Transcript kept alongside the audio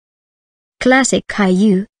Classic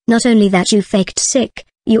Caillou, not only that you faked sick,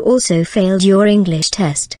 you also failed your English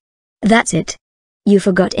test. That's it. You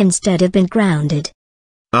forgot instead of been grounded.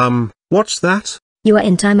 What's that? You are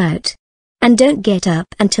in timeout. And don't get up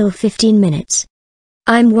until 15 minutes.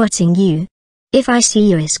 I'm watching you. If I see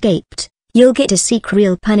you escaped, you'll get to seek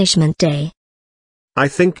real punishment day. I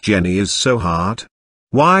think Jenny is so hard.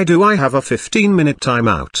 Why do I have a 15-minute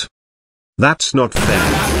timeout? That's not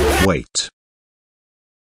fair. Wait.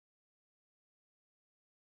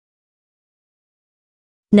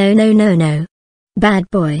 No no no no. Bad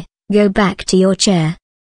boy, go back to your chair.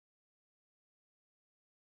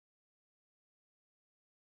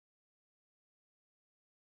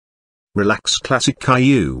 Relax Classic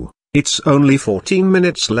Caillou, it's only 14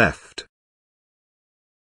 minutes left.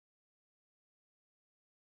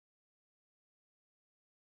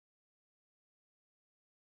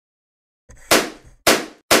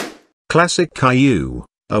 Classic Caillou,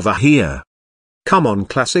 over here. Come on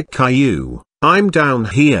Classic Caillou, I'm down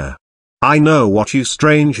here. I know what you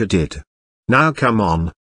stranger did. Now come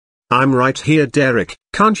on. I'm right here Derek,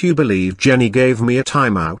 can't you believe Jenny gave me a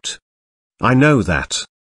timeout? I know that.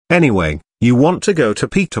 Anyway, you want to go to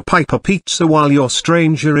Peter Piper Pizza while your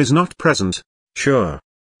stranger is not present? Sure.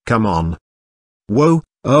 Come on. Whoa,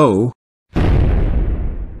 oh.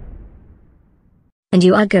 And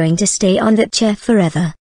you are going to stay on that chair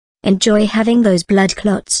forever. Enjoy having those blood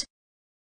clots.